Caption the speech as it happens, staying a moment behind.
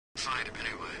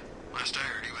Last I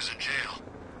heard, he was in jail.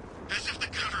 As if the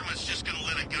government's just gonna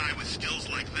let a guy with skills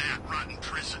like that rot in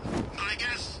prison. I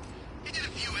guess he did a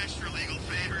few extra legal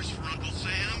favors for Uncle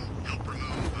Sam, helped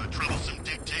remove a troublesome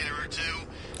dictator or two,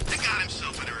 and got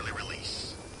himself an early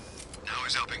release. Now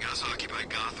he's helping us occupy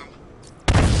Gotham.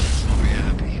 We'll be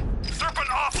happy. Serpent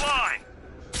offline!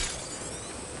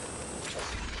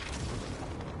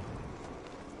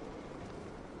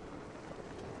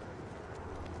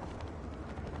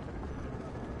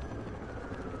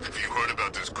 Have you heard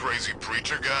about this crazy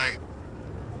preacher guy?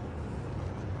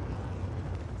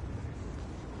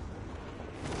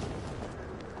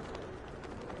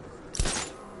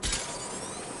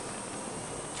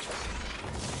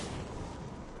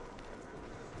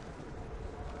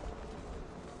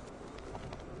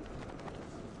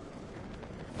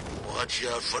 Watch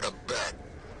out for the bat.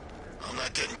 I'm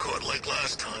not getting caught like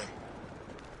last time.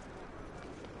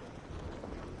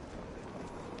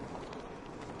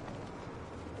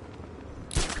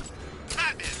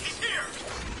 Batman, he's here!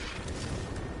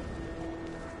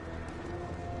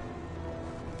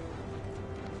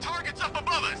 Target's up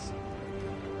above us!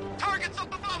 Target's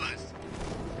up above us!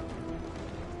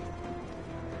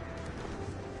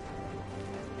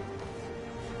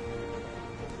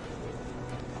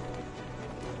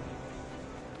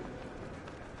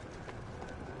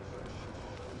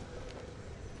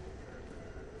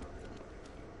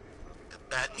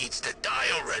 Bat needs to die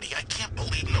already. I can't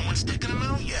believe no one's taken him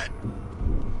out yet.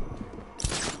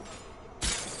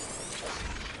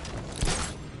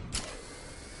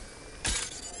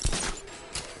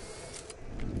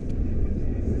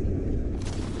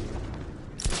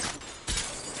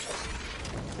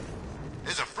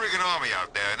 There's a friggin' army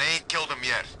out there, and they ain't killed him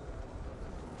yet.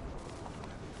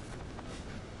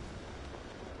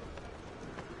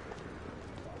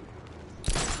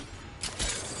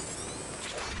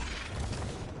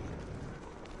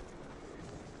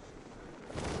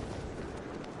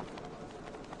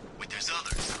 Wait, there's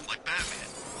others, like Batman.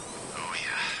 Oh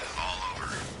yeah, all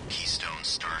over. Keystone,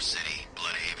 Star City,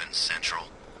 Bloodhaven, Central.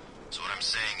 So what I'm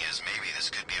saying is maybe this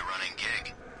could be a running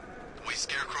gig. The way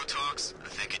Scarecrow talks, I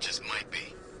think it just might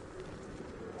be.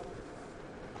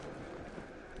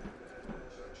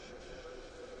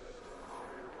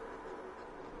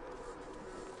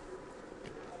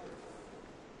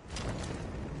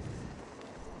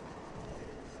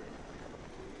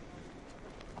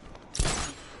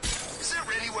 Is there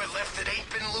anywhere left that ain't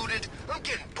been looted? I'm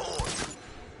getting bored.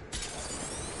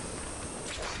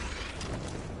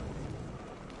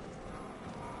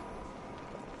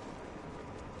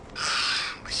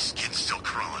 My skin's still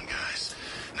crawling, guys.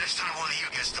 Next time one of you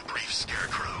gets to brief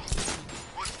Scarecrow.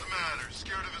 What's the matter?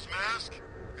 Scared of his mask?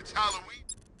 It's Halloween.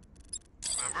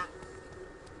 Remember?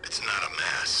 It's not a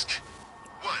mask.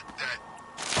 What, that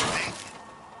thing?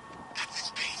 That's his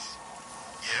face.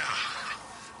 Yeah.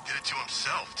 Did it to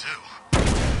himself, too.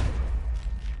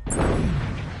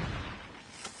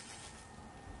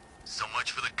 So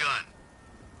much for the gun.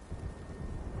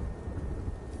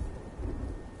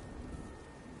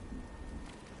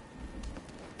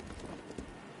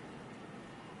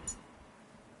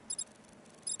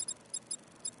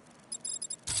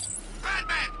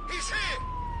 Batman, he's here!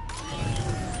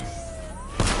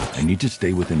 I need to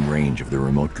stay within range of the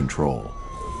remote control.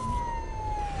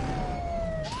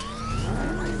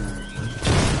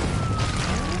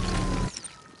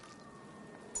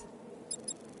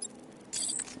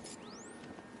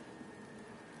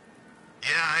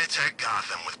 Yeah, I attacked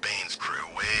Gotham with Bane's crew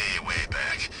way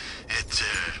back. It,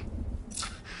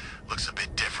 looks a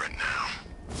bit different now.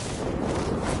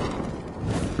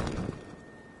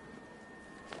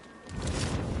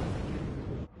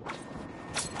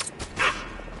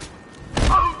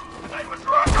 I was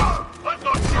wrong! I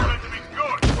thought you were meant to be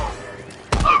good!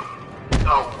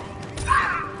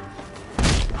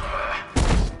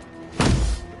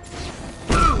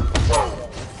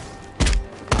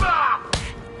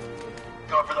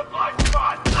 Go for the blind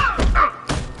spot!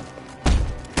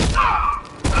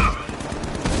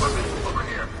 Over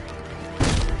here!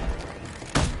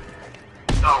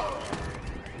 No!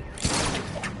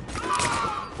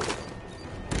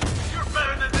 You're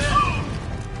better than this!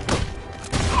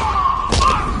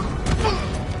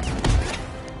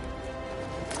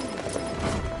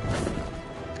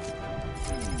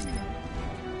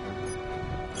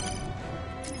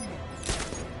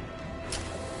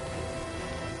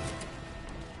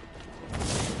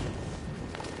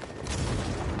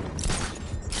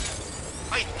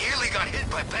 I nearly got hit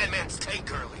by Batman's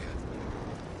tank earlier.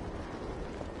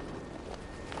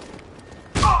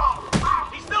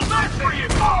 He's still back for you!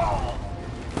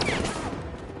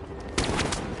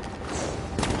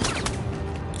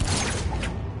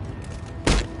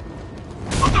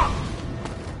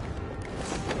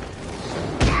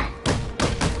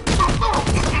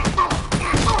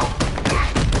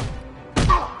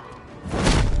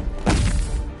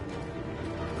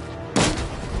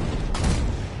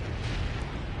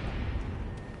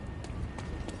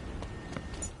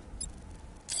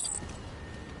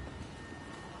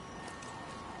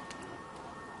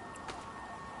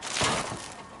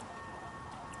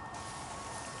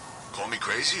 me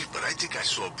crazy, but I think I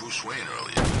saw Bruce Wayne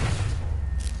earlier. Get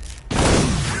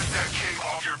that cape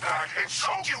off your back and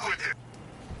choke you with it!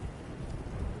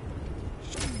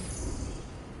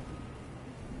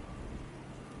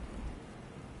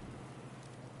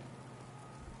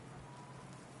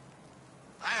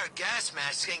 I heard gas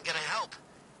masks ain't gonna help.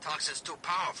 Toxin's too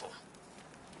powerful.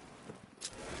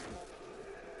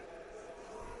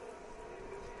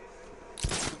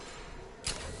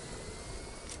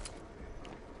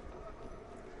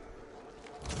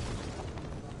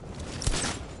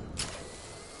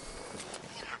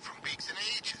 Ain't heard from Beaks in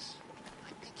ages. I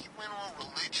think he went all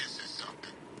religious or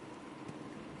something.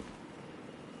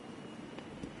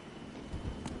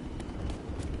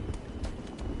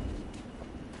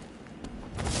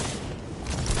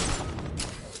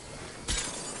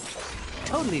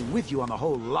 Totally with you on the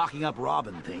whole locking up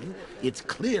Robin thing. It's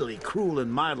clearly cruel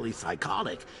and mildly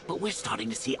psychotic, but we're starting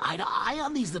to see eye to eye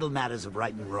on these little matters of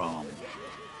right and wrong.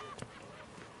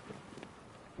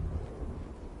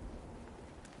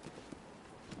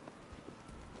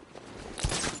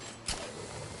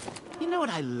 You know what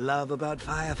I love about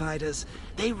firefighters?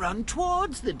 They run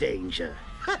towards the danger.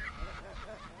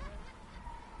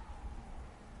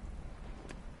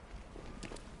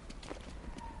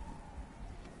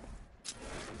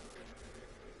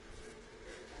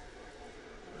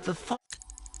 The thought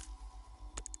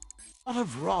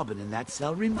of Robin in that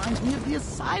cell reminds me of the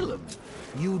asylum.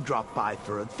 You drop by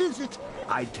for a visit,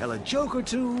 I'd tell a joke or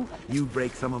two, you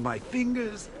break some of my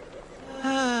fingers.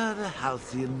 Ah, the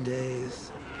halcyon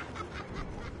days.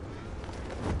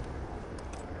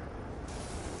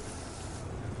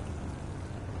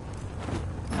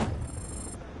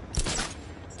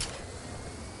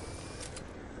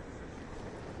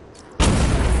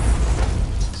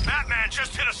 Batman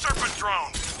just hit a serpent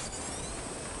drone!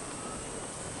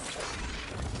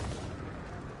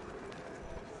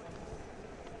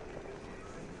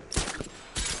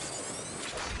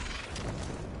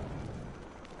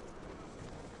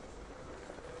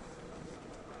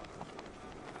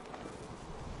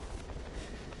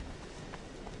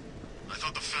 I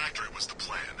thought the factory was the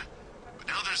plan. But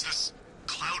now there's this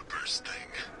cloudburst thing.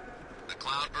 The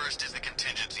cloudburst is the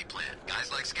contingency plan.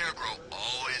 Guys like Scarecrow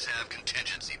always have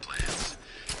contingency plans.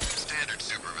 Standard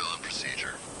supervillain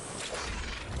procedure.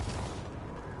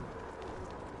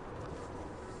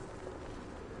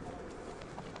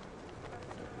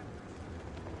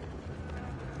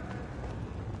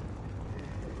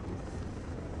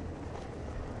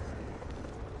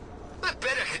 I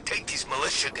bet I could take these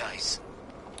militia guys.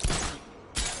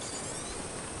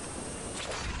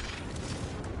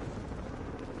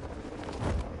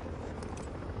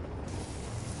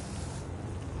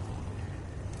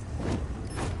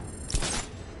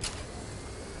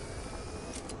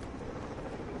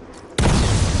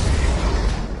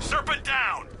 Serpent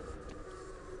down!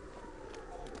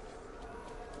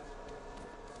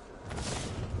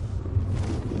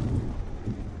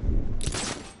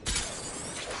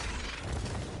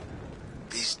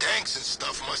 These tanks and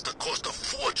stuff must have cost a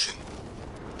fortune.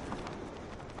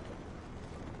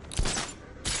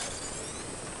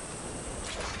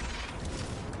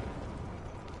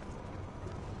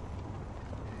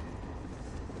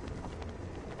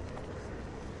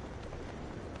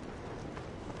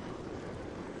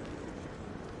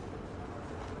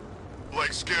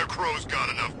 Like Scarecrow's got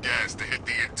enough gas to hit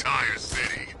the entire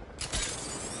city.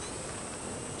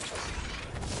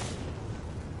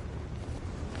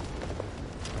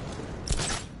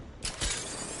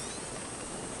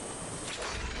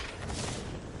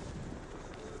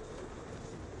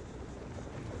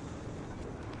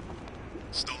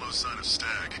 Still no sign of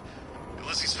Stag.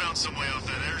 Unless he's found some way off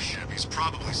that airship, he's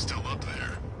probably still up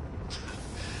there.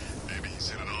 Maybe he's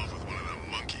hit it off with one of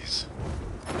them monkeys.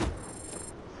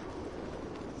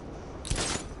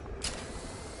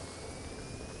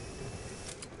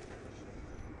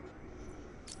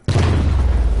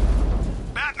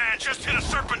 Batman just hit a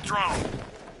serpent drone!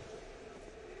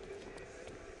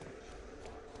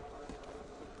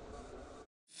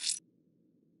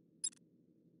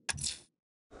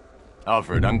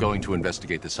 Alfred, I'm going to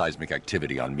investigate the seismic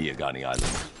activity on Miyagani Island.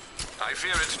 I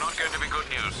fear it's not going to be good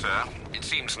news, sir. It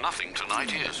seems nothing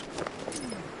tonight is.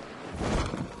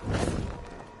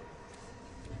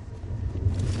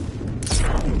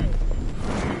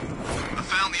 I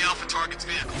found the Alpha target's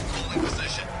vehicle, holding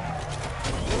position.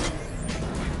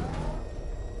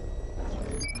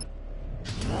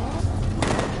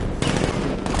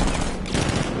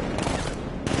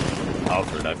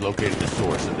 Alfred, I've located the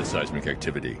source of the seismic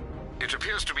activity. It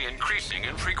appears to be increasing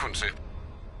in frequency.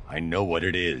 I know what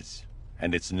it is,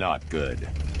 and it's not good.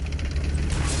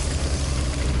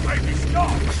 Baby,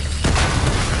 stop!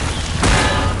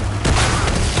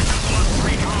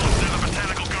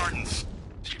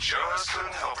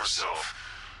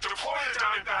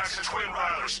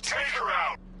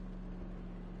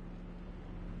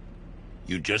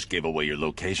 You just gave away your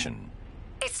location.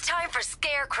 It's time for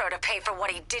Scarecrow to pay for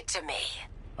what he did to me.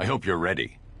 I hope you're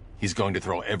ready. He's going to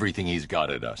throw everything he's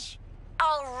got at us.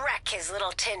 I'll wreck his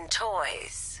little tin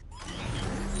toys.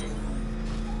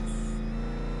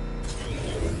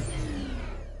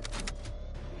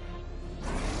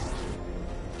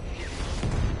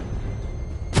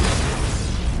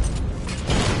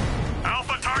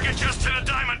 Alpha target just hit a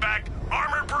Diamondback.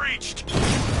 Armor breached.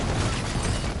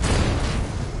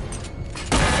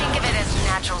 Think of it as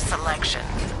natural selection.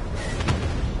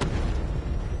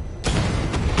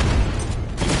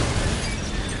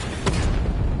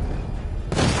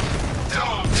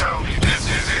 Don't tell me this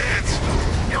is it!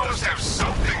 You must have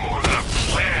something more than a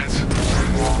plant!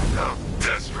 How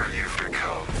desperate you've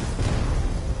become.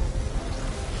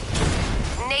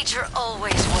 Nature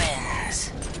always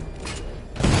wins.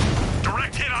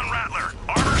 Direct hit on Rattler.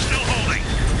 Armor still holding.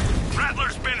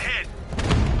 Rattler's been hit.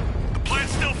 The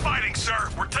plant's still fighting, sir.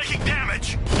 We're taking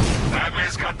damage. That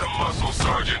man's got the muscle,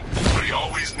 Sergeant, but he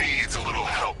always needs a little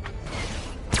help.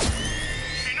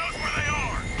 He knows where they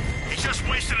are. He just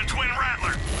wasted a twin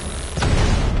Rattler.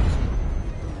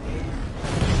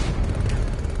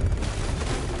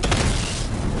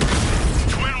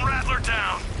 Twin Rattler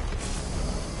down.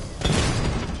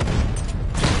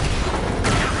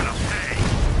 You're gonna pay.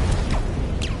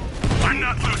 I'm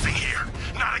not losing here.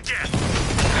 Not again.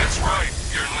 That's right,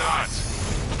 you're not.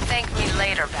 Thank me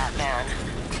later, Batman.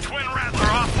 Twin Rattler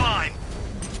offline.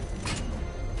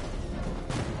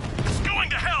 It's going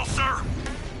to hell, sir.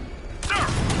 Sir,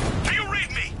 do you read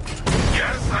me?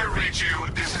 Yes, I read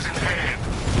you. This is in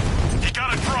hand. He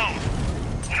got a drone.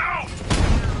 No!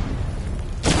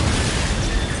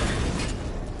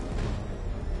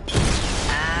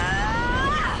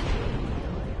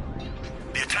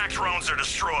 The attack drones are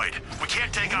destroyed. We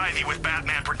can't take Ivy with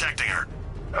Batman protecting her.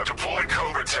 Now deploy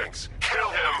Cobra tanks. Kill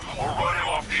him or run him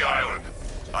off the island.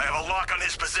 I have a lock on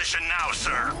his position now,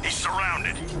 sir. He's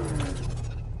surrounded.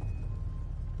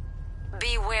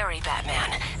 Be wary,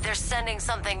 Batman. They're sending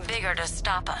something bigger to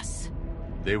stop us.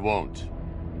 They won't.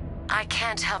 I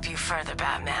can't help you further,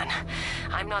 Batman.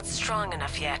 I'm not strong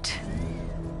enough yet.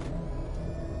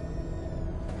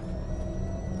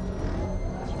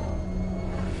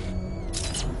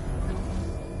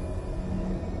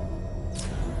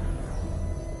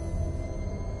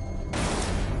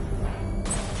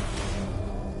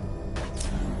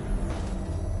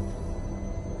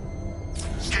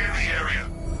 Scan the area.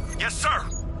 Yes, sir.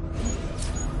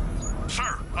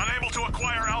 Sir, unable to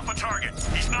acquire Alpha target.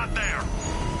 He's not there.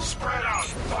 Spread out.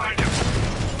 Find him.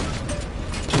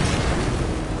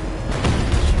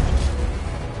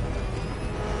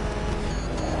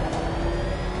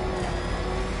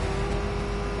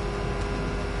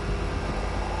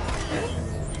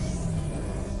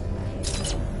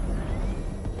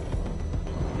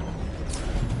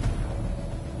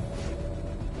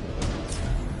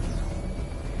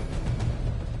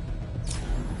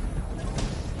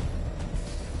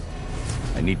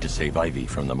 I need to save Ivy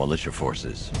from the militia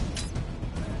forces.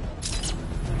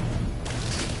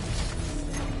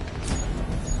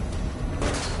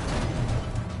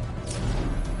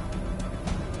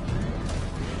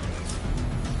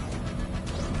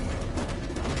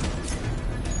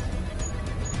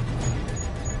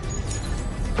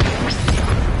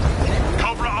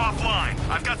 Cobra offline.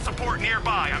 I've got support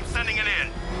nearby. I'm sending it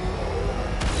in.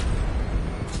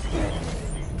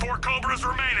 4 Cobras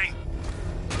remaining.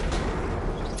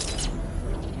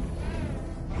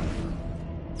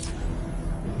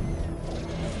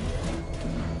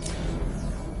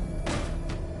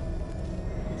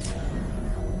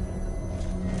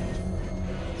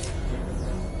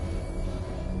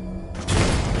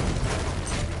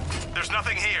 There's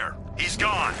nothing here. He's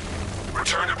gone.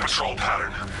 Return to patrol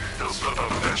pattern. He'll slip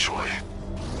up eventually.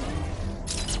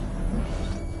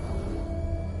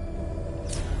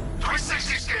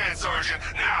 360 scan, Sergeant.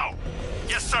 Now!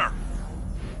 Yes, sir.